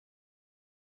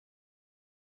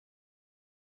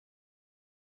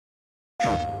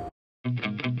Looks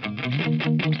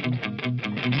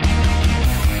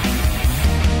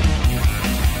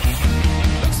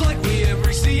like we have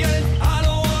reached the end. I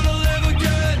don't wanna live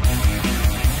again.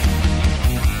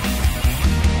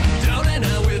 Down and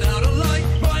out without a light.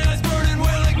 My eyes burning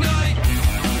will ignite.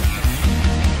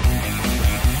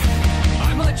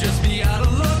 I might just be out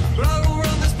of luck, but I will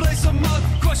run this place amok.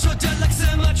 Crush your dead like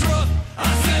semi-truck.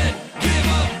 I said, give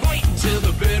up, fight until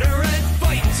the bitter end.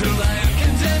 Fight until I am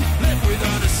condemned. Left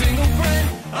without a single friend.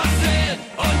 I stand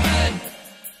unbent.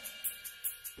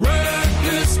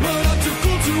 Reckless, but I'm too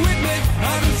cool to admit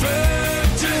I'm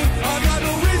infected. I got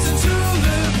no reason to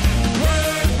live.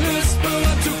 Reckless, but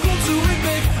I'm too cool to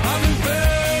admit I'm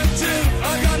infected.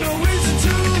 I got no reason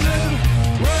to live.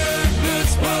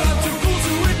 Reckless, but I'm too cool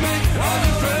to admit I'm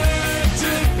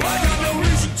infected. I got no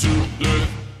reason to live.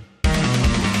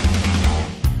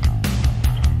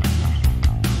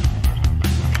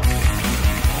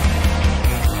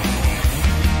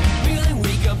 Feeling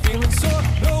weak, I'm feeling sore.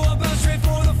 No, I'm bound straight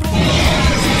for the floor.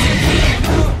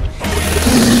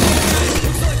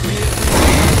 Looks like we have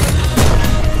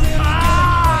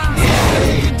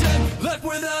left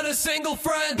without a single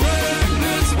friend.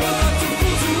 Reckless, but I'm too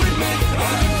cool to admit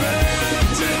I'm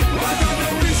infected. I got no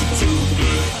reason to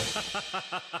live.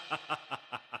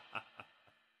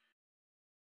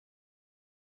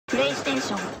 プレイステー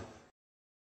ション